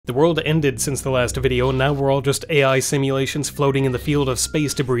The world ended since the last video, and now we're all just AI simulations floating in the field of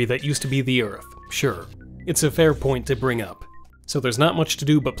space debris that used to be the Earth. Sure, it's a fair point to bring up. So there's not much to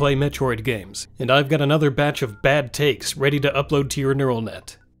do but play Metroid games, and I've got another batch of bad takes ready to upload to your neural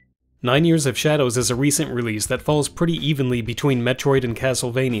net. 9 Years of Shadows is a recent release that falls pretty evenly between Metroid and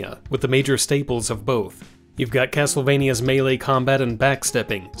Castlevania, with the major staples of both. You've got Castlevania's melee combat and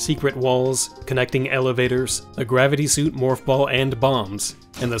backstepping, secret walls, connecting elevators, a gravity suit, morph ball, and bombs,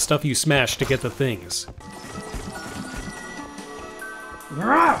 and the stuff you smash to get the things.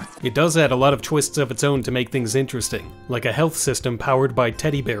 It does add a lot of twists of its own to make things interesting, like a health system powered by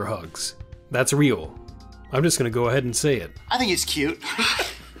teddy bear hugs. That's real. I'm just gonna go ahead and say it. I think it's cute.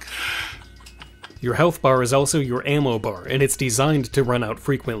 Your health bar is also your ammo bar, and it's designed to run out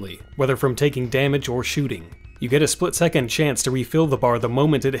frequently, whether from taking damage or shooting. You get a split-second chance to refill the bar the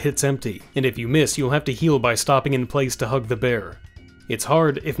moment it hits empty, and if you miss, you'll have to heal by stopping in place to hug the bear. It's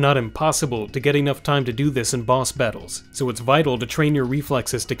hard, if not impossible, to get enough time to do this in boss battles, so it's vital to train your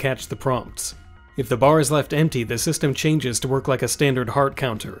reflexes to catch the prompts. If the bar is left empty, the system changes to work like a standard heart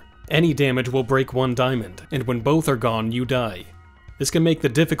counter. Any damage will break 1 diamond, and when both are gone, you die. This can make the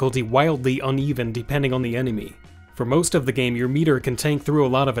difficulty wildly uneven depending on the enemy. For most of the game, your meter can tank through a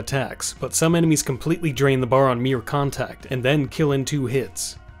lot of attacks, but some enemies completely drain the bar on mere contact, and then kill in 2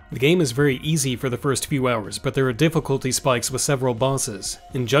 hits. The game is very easy for the first few hours, but there are difficulty spikes with several bosses,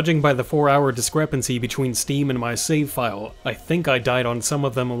 and judging by the 4-hour discrepancy between Steam and my save file, I think I died on some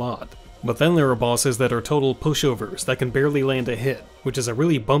of them a lot. But then there are bosses that are total pushovers that can barely land a hit, which is a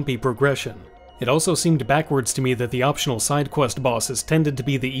really bumpy progression. It also seemed backwards to me that the optional side quest bosses tended to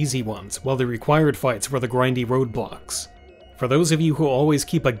be the easy ones, while the required fights were the grindy roadblocks. For those of you who always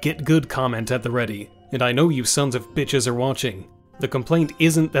keep a get good comment at the ready, and I know you sons of bitches are watching, the complaint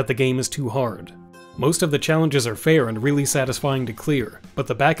isn't that the game is too hard. Most of the challenges are fair and really satisfying to clear, but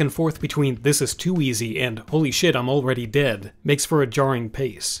the back and forth between this is too easy and holy shit I'm already dead makes for a jarring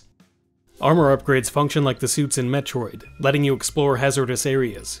pace. Armor upgrades function like the suits in Metroid, letting you explore hazardous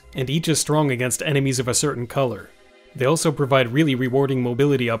areas, and each is strong against enemies of a certain color. They also provide really rewarding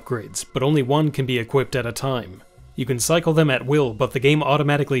mobility upgrades, but only one can be equipped at a time. You can cycle them at will, but the game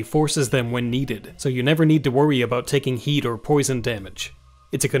automatically forces them when needed, so you never need to worry about taking heat or poison damage.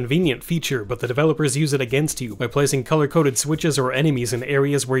 It's a convenient feature, but the developers use it against you by placing color-coded switches or enemies in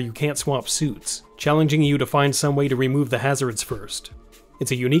areas where you can't swap suits, challenging you to find some way to remove the hazards first.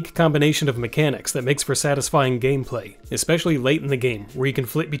 It's a unique combination of mechanics that makes for satisfying gameplay, especially late in the game, where you can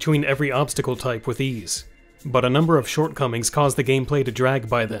flit between every obstacle type with ease. But a number of shortcomings cause the gameplay to drag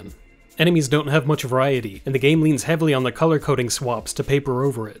by then. Enemies don't have much variety, and the game leans heavily on the color coding swaps to paper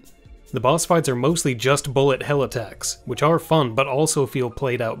over it. The boss fights are mostly just bullet hell attacks, which are fun but also feel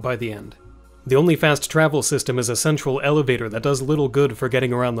played out by the end. The only fast travel system is a central elevator that does little good for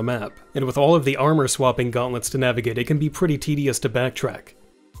getting around the map, and with all of the armor swapping gauntlets to navigate, it can be pretty tedious to backtrack.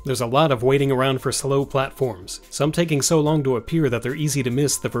 There's a lot of waiting around for slow platforms, some taking so long to appear that they're easy to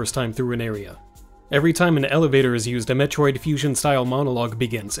miss the first time through an area. Every time an elevator is used, a Metroid Fusion-style monologue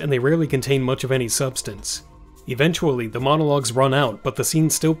begins, and they rarely contain much of any substance. Eventually, the monologues run out, but the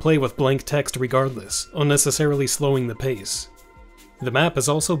scenes still play with blank text regardless, unnecessarily slowing the pace. The map is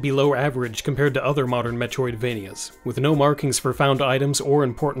also below average compared to other modern Metroidvanias, with no markings for found items or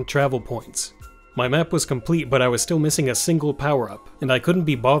important travel points. My map was complete, but I was still missing a single power-up, and I couldn't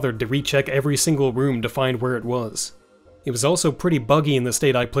be bothered to recheck every single room to find where it was. It was also pretty buggy in the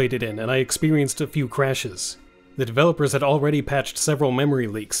state I played it in, and I experienced a few crashes. The developers had already patched several memory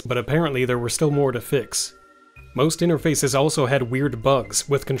leaks, but apparently there were still more to fix. Most interfaces also had weird bugs,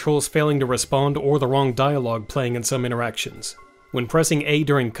 with controls failing to respond or the wrong dialogue playing in some interactions. When pressing A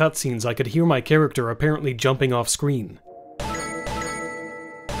during cutscenes, I could hear my character apparently jumping off screen.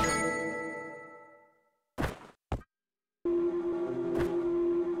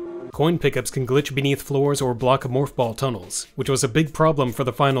 Coin pickups can glitch beneath floors or block morph ball tunnels, which was a big problem for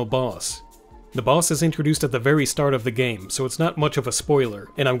the final boss. The boss is introduced at the very start of the game, so it's not much of a spoiler,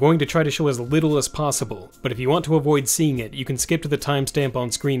 and I'm going to try to show as little as possible, but if you want to avoid seeing it, you can skip to the timestamp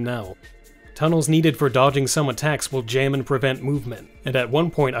on screen now. Tunnels needed for dodging some attacks will jam and prevent movement, and at one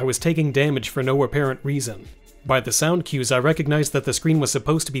point I was taking damage for no apparent reason. By the sound cues, I recognized that the screen was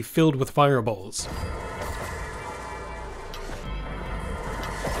supposed to be filled with fireballs,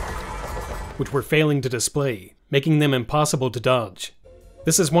 which were failing to display, making them impossible to dodge.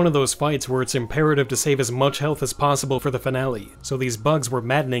 This is one of those fights where it's imperative to save as much health as possible for the finale, so these bugs were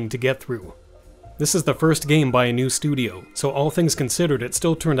maddening to get through. This is the first game by a new studio, so all things considered it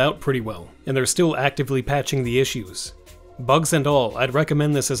still turned out pretty well, and they're still actively patching the issues. Bugs and all, I'd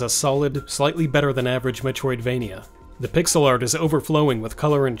recommend this as a solid, slightly better than average Metroidvania. The pixel art is overflowing with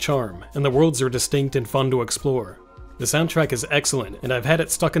color and charm, and the worlds are distinct and fun to explore. The soundtrack is excellent, and I've had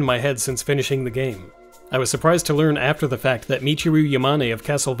it stuck in my head since finishing the game. I was surprised to learn after the fact that Michiru Yamane of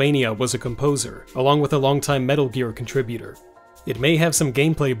Castlevania was a composer, along with a longtime Metal Gear contributor. It may have some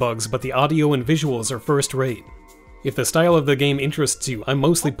gameplay bugs, but the audio and visuals are first-rate. If the style of the game interests you, I'm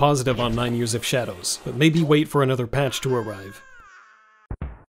mostly positive on 9 Years of Shadows, but maybe wait for another patch to arrive.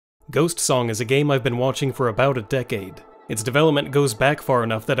 Ghost Song is a game I've been watching for about a decade. Its development goes back far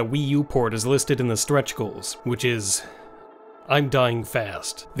enough that a Wii U port is listed in the stretch goals, which is... I'm dying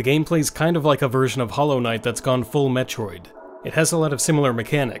fast. The game plays kind of like a version of Hollow Knight that's gone full Metroid. It has a lot of similar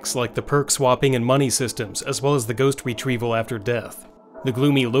mechanics, like the perk swapping and money systems, as well as the ghost retrieval after death. The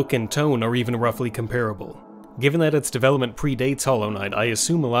gloomy look and tone are even roughly comparable. Given that its development predates Hollow Knight, I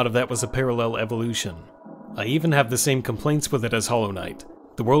assume a lot of that was a parallel evolution. I even have the same complaints with it as Hollow Knight.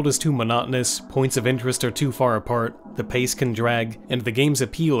 The world is too monotonous, points of interest are too far apart, the pace can drag, and the game's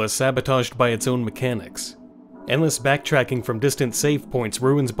appeal is sabotaged by its own mechanics. Endless backtracking from distant save points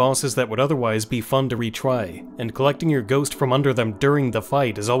ruins bosses that would otherwise be fun to retry, and collecting your ghost from under them during the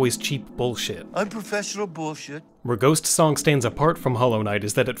fight is always cheap bullshit. Unprofessional bullshit. Where Ghost Song stands apart from Hollow Knight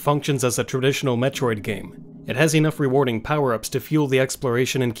is that it functions as a traditional Metroid game. It has enough rewarding power-ups to fuel the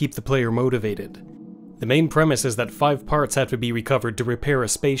exploration and keep the player motivated. The main premise is that 5 parts have to be recovered to repair a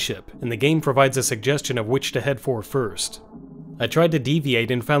spaceship, and the game provides a suggestion of which to head for first. I tried to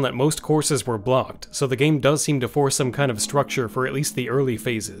deviate and found that most courses were blocked, so the game does seem to force some kind of structure for at least the early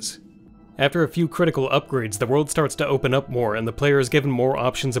phases. After a few critical upgrades, the world starts to open up more and the player is given more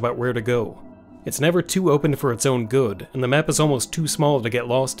options about where to go. It's never too open for its own good, and the map is almost too small to get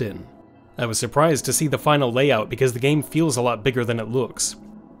lost in. I was surprised to see the final layout because the game feels a lot bigger than it looks.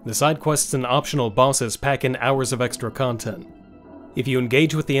 The side quests and optional bosses pack in hours of extra content. If you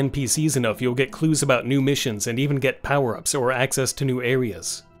engage with the NPCs enough, you'll get clues about new missions and even get power-ups or access to new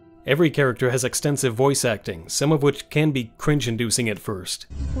areas. Every character has extensive voice acting, some of which can be cringe-inducing at first.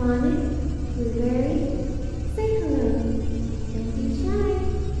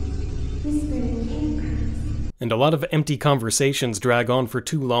 And a lot of empty conversations drag on for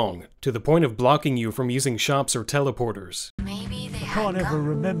too long, to the point of blocking you from using shops or teleporters. I can't ever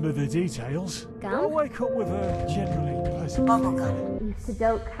remember the details. I wake up with a generally pleasant feeling. Used to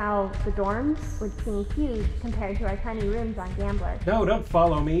joke how the dorms would seem huge compared to our tiny rooms on Gambler. No, don't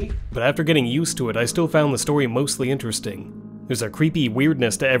follow me. But after getting used to it, I still found the story mostly interesting. There's a creepy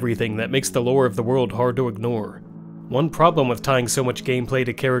weirdness to everything that makes the lore of the world hard to ignore. One problem with tying so much gameplay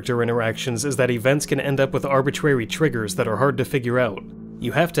to character interactions is that events can end up with arbitrary triggers that are hard to figure out.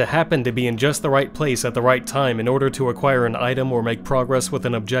 You have to happen to be in just the right place at the right time in order to acquire an item or make progress with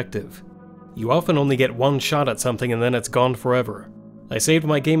an objective. You often only get one shot at something and then it's gone forever. I saved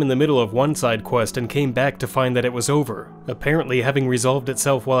my game in the middle of one side quest and came back to find that it was over, apparently having resolved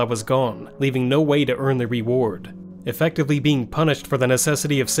itself while I was gone, leaving no way to earn the reward. Effectively being punished for the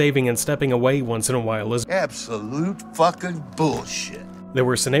necessity of saving and stepping away once in a while is absolute fucking bullshit. There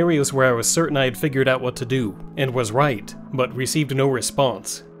were scenarios where I was certain I had figured out what to do, and was right, but received no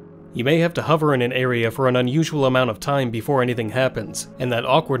response. You may have to hover in an area for an unusual amount of time before anything happens, and that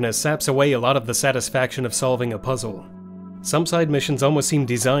awkwardness saps away a lot of the satisfaction of solving a puzzle. Some side missions almost seem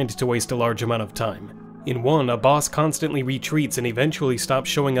designed to waste a large amount of time. In one, a boss constantly retreats and eventually stops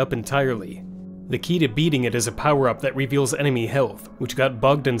showing up entirely. The key to beating it is a power-up that reveals enemy health, which got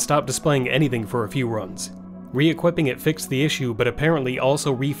bugged and stopped displaying anything for a few runs. Re-equipping it fixed the issue, but apparently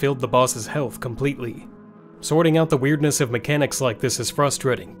also refilled the boss's health completely. Sorting out the weirdness of mechanics like this is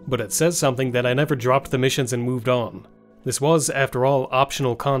frustrating, but it says something that I never dropped the missions and moved on. This was, after all,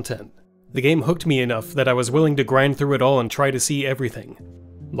 optional content. The game hooked me enough that I was willing to grind through it all and try to see everything.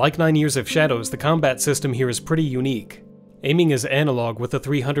 Like 9 Years of Shadows, the combat system here is pretty unique. Aiming is analog with a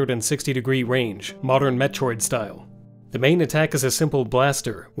 360-degree range, modern Metroid style. The main attack is a simple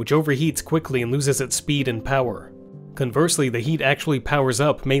blaster, which overheats quickly and loses its speed and power. Conversely, the heat actually powers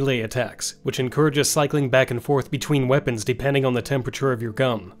up melee attacks, which encourages cycling back and forth between weapons depending on the temperature of your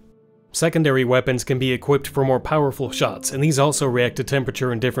gun. Secondary weapons can be equipped for more powerful shots, and these also react to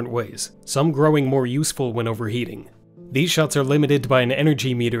temperature in different ways, some growing more useful when overheating. These shots are limited by an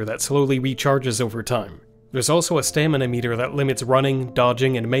energy meter that slowly recharges over time. There's also a stamina meter that limits running,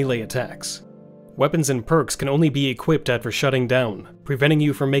 dodging, and melee attacks. Weapons and perks can only be equipped after shutting down, preventing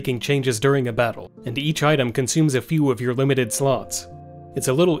you from making changes during a battle, and each item consumes a few of your limited slots. It's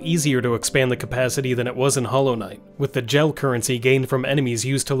a little easier to expand the capacity than it was in Hollow Knight, with the gel currency gained from enemies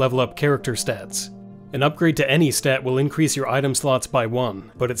used to level up character stats. An upgrade to any stat will increase your item slots by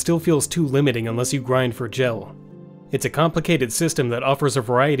 1, but it still feels too limiting unless you grind for gel. It's a complicated system that offers a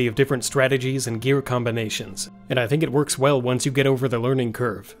variety of different strategies and gear combinations, and I think it works well once you get over the learning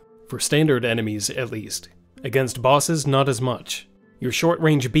curve. For standard enemies, at least. Against bosses, not as much. Your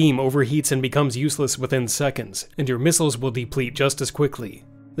short-range beam overheats and becomes useless within seconds, and your missiles will deplete just as quickly.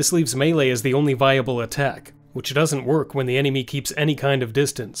 This leaves melee as the only viable attack, which doesn't work when the enemy keeps any kind of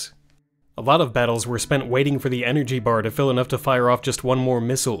distance. A lot of battles were spent waiting for the energy bar to fill enough to fire off just one more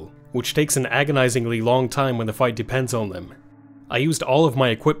missile, which takes an agonizingly long time when the fight depends on them. I used all of my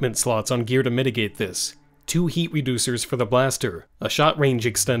equipment slots on gear to mitigate this. 2 heat reducers for the blaster, a shot range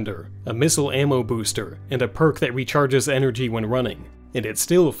extender, a missile ammo booster, and a perk that recharges energy when running, and it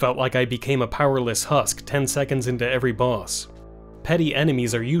still felt like I became a powerless husk 10 seconds into every boss. Petty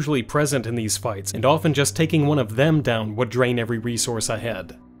enemies are usually present in these fights, and often just taking one of them down would drain every resource I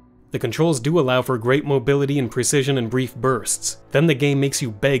had. The controls do allow for great mobility and precision in brief bursts, then the game makes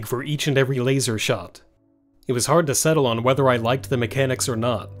you beg for each and every laser shot. It was hard to settle on whether I liked the mechanics or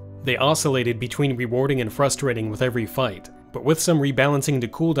not. They oscillated between rewarding and frustrating with every fight, but with some rebalancing to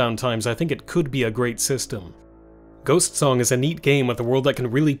cooldown times I think it could be a great system. Ghost Song is a neat game with a world that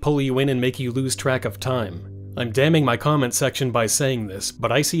can really pull you in and make you lose track of time. I'm damning my comment section by saying this,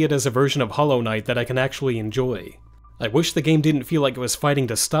 but I see it as a version of Hollow Knight that I can actually enjoy. I wish the game didn't feel like it was fighting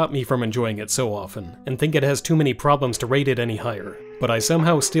to stop me from enjoying it so often, and think it has too many problems to rate it any higher, but I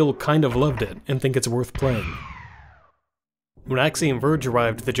somehow still kind of loved it, and think it's worth playing. When Axiom Verge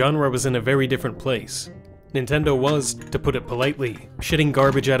arrived, the genre was in a very different place. Nintendo was, to put it politely, shitting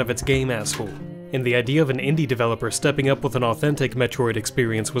garbage out of its game asshole, and the idea of an indie developer stepping up with an authentic Metroid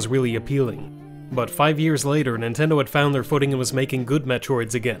experience was really appealing. But 5 years later, Nintendo had found their footing and was making good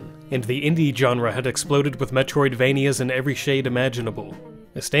Metroids again, and the indie genre had exploded with Metroidvanias in every shade imaginable.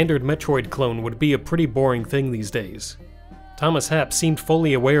 A standard Metroid clone would be a pretty boring thing these days. Thomas Happ seemed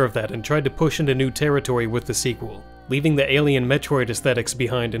fully aware of that and tried to push into new territory with the sequel, leaving the alien Metroid aesthetics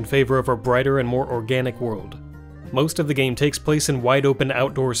behind in favor of a brighter and more organic world. Most of the game takes place in wide-open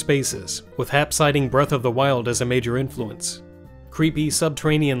outdoor spaces, with Happ citing Breath of the Wild as a major influence. Creepy,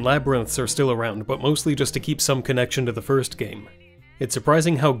 subterranean labyrinths are still around, but mostly just to keep some connection to the first game. It's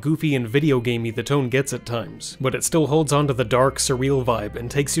surprising how goofy and video gamey the tone gets at times, but it still holds on to the dark, surreal vibe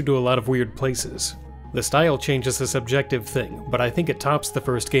and takes you to a lot of weird places. The style change is a subjective thing, but I think it tops the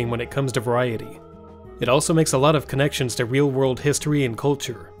first game when it comes to variety. It also makes a lot of connections to real-world history and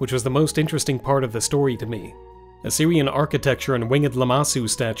culture, which was the most interesting part of the story to me. Assyrian architecture and winged Lamassu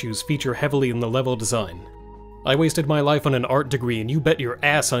statues feature heavily in the level design. I wasted my life on an art degree, and you bet your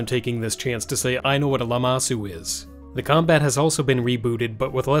ass I'm taking this chance to say I know what a Lamassu is. The combat has also been rebooted,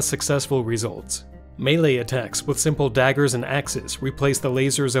 but with less successful results. Melee attacks with simple daggers and axes replace the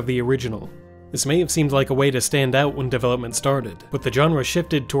lasers of the original. This may have seemed like a way to stand out when development started, but the genre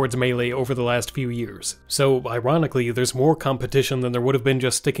shifted towards melee over the last few years, so ironically there's more competition than there would have been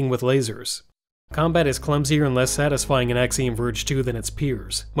just sticking with lasers. Combat is clumsier and less satisfying in Axiom Verge 2 than its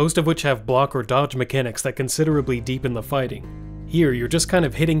peers, most of which have block or dodge mechanics that considerably deepen the fighting. Here, you're just kind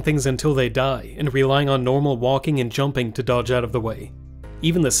of hitting things until they die, and relying on normal walking and jumping to dodge out of the way.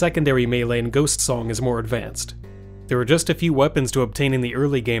 Even the secondary melee in Ghost Song is more advanced. There are just a few weapons to obtain in the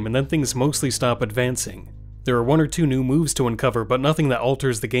early game, and then things mostly stop advancing. There are 1 or 2 new moves to uncover, but nothing that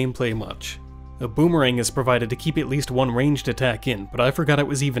alters the gameplay much. A boomerang is provided to keep at least one ranged attack in, but I forgot it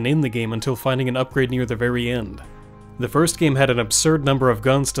was even in the game until finding an upgrade near the very end. The first game had an absurd number of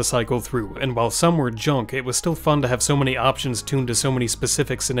guns to cycle through, and while some were junk, it was still fun to have so many options tuned to so many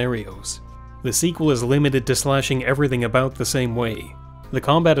specific scenarios. The sequel is limited to slashing everything about the same way. The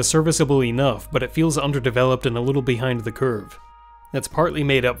combat is serviceable enough, but it feels underdeveloped and a little behind the curve. That's partly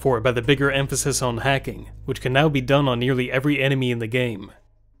made up for by the bigger emphasis on hacking, which can now be done on nearly every enemy in the game.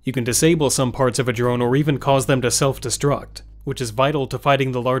 You can disable some parts of a drone or even cause them to self-destruct, which is vital to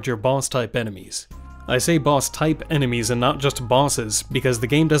fighting the larger boss-type enemies. I say boss-type enemies and not just bosses, because the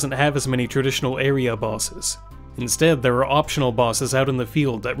game doesn't have as many traditional area bosses. Instead, there are optional bosses out in the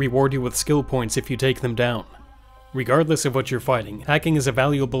field that reward you with skill points if you take them down. Regardless of what you're fighting, hacking is a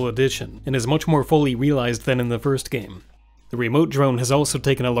valuable addition, and is much more fully realized than in the first game. The remote drone has also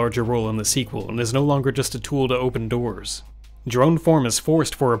taken a larger role in the sequel, and is no longer just a tool to open doors. Drone form is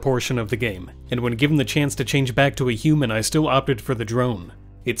forced for a portion of the game, and when given the chance to change back to a human, I still opted for the drone.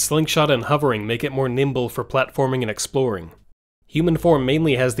 Its slingshot and hovering make it more nimble for platforming and exploring. Human form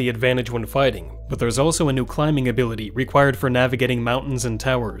mainly has the advantage when fighting, but there's also a new climbing ability required for navigating mountains and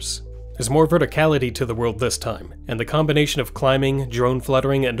towers. There's more verticality to the world this time, and the combination of climbing, drone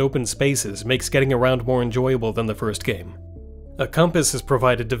fluttering, and open spaces makes getting around more enjoyable than the first game. A compass is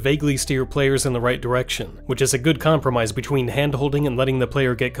provided to vaguely steer players in the right direction, which is a good compromise between hand-holding and letting the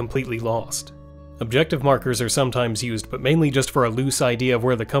player get completely lost. Objective markers are sometimes used, but mainly just for a loose idea of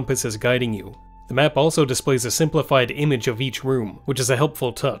where the compass is guiding you. The map also displays a simplified image of each room, which is a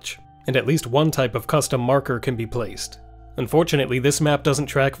helpful touch, and at least one type of custom marker can be placed. Unfortunately, this map doesn't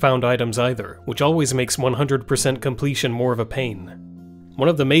track found items either, which always makes 100% completion more of a pain. One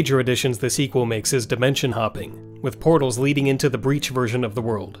of the major additions the sequel makes is dimension hopping, with portals leading into the Breach version of the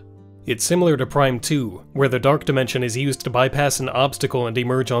world. It's similar to Prime 2, where the Dark Dimension is used to bypass an obstacle and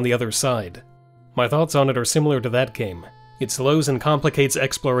emerge on the other side. My thoughts on it are similar to that game. It slows and complicates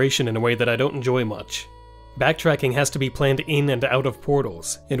exploration in a way that I don't enjoy much. Backtracking has to be planned in and out of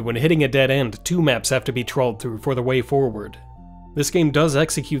portals, and when hitting a dead end, 2 maps have to be trawled through for the way forward. This game does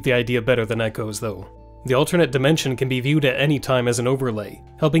execute the idea better than Echoes, though. The alternate dimension can be viewed at any time as an overlay,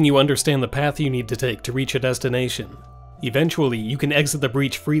 helping you understand the path you need to take to reach a destination. Eventually, you can exit the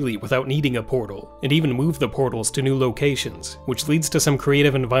breach freely without needing a portal, and even move the portals to new locations, which leads to some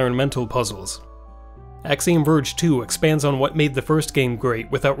creative environmental puzzles. Axiom Verge 2 expands on what made the first game great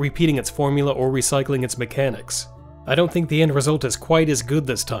without repeating its formula or recycling its mechanics. I don't think the end result is quite as good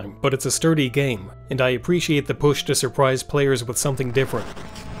this time, but it's a sturdy game, and I appreciate the push to surprise players with something different.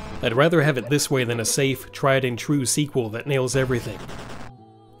 I'd rather have it this way than a safe, tried-and-true sequel that nails everything.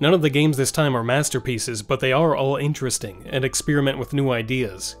 None of the games this time are masterpieces, but they are all interesting and experiment with new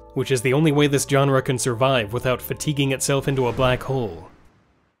ideas, which is the only way this genre can survive without fatiguing itself into a black hole.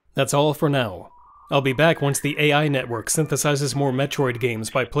 That's all for now. I'll be back once the AI network synthesizes more Metroid games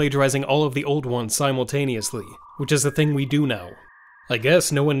by plagiarizing all of the old ones simultaneously, which is a thing we do now. I guess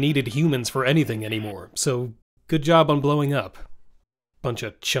no one needed humans for anything anymore, so good job on blowing up. Bunch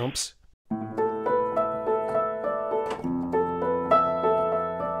of chumps.